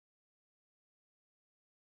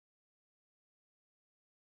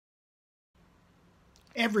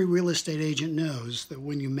Every real estate agent knows that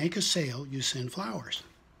when you make a sale, you send flowers.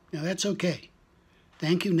 Now that's okay.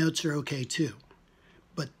 Thank you notes are okay too.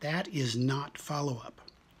 But that is not follow-up.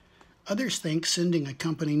 Others think sending a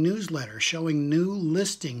company newsletter showing new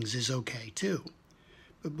listings is okay too.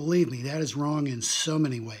 But believe me, that is wrong in so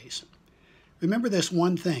many ways. Remember this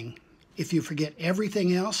one thing. If you forget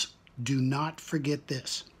everything else, do not forget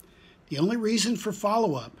this. The only reason for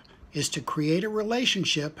follow-up is to create a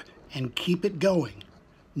relationship and keep it going,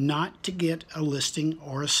 not to get a listing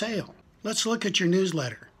or a sale. Let's look at your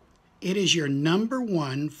newsletter. It is your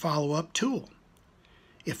 #1 follow-up tool.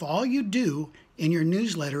 If all you do in your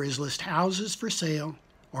newsletter is list houses for sale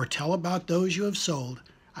or tell about those you have sold,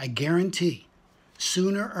 I guarantee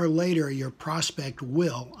sooner or later your prospect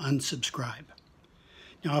will unsubscribe.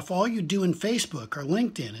 Now, if all you do in Facebook or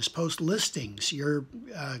LinkedIn is post listings, your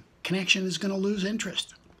connection is going to lose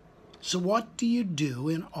interest. So what do you do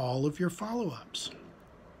in all of your follow-ups?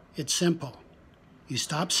 It's simple. You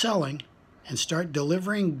stop selling and start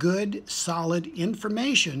delivering good, solid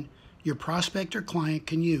information your prospect or client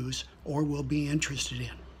can use or will be interested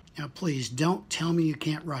in. Now, please don't tell me you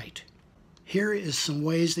can't write. Here is some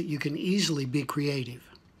ways that you can easily be creative.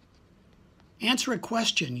 Answer a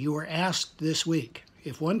question you were asked this week.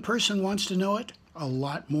 If one person wants to know it, a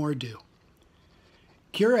lot more do.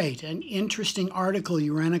 Curate an interesting article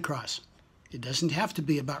you ran across. It doesn't have to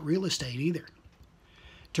be about real estate either.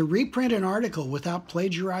 To reprint an article without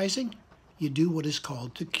plagiarizing, you do what is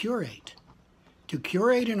called to curate. To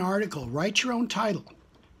curate an article, write your own title,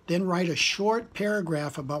 then write a short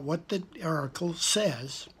paragraph about what the article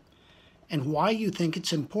says and why you think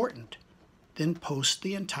it's important. Then post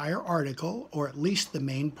the entire article, or at least the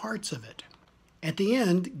main parts of it. At the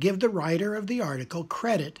end, give the writer of the article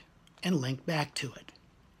credit and link back to it.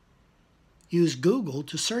 Use Google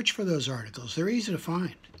to search for those articles. They're easy to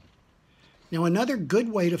find. Now, another good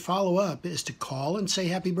way to follow up is to call and say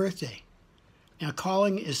happy birthday. Now,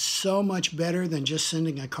 calling is so much better than just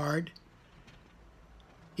sending a card.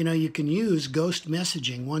 You know, you can use ghost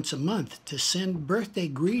messaging once a month to send birthday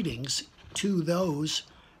greetings to those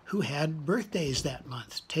who had birthdays that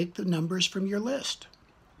month. Take the numbers from your list.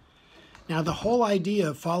 Now, the whole idea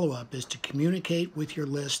of follow-up is to communicate with your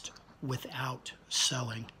list without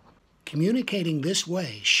selling. Communicating this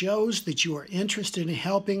way shows that you are interested in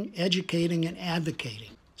helping, educating, and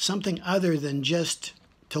advocating, something other than just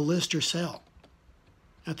to list or sell.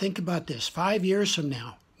 Now, think about this. 5 years from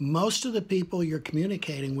now, most of the people you're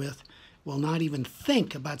communicating with will not even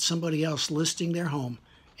think about somebody else listing their home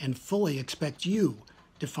and fully expect you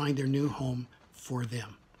to find their new home for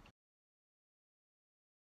them.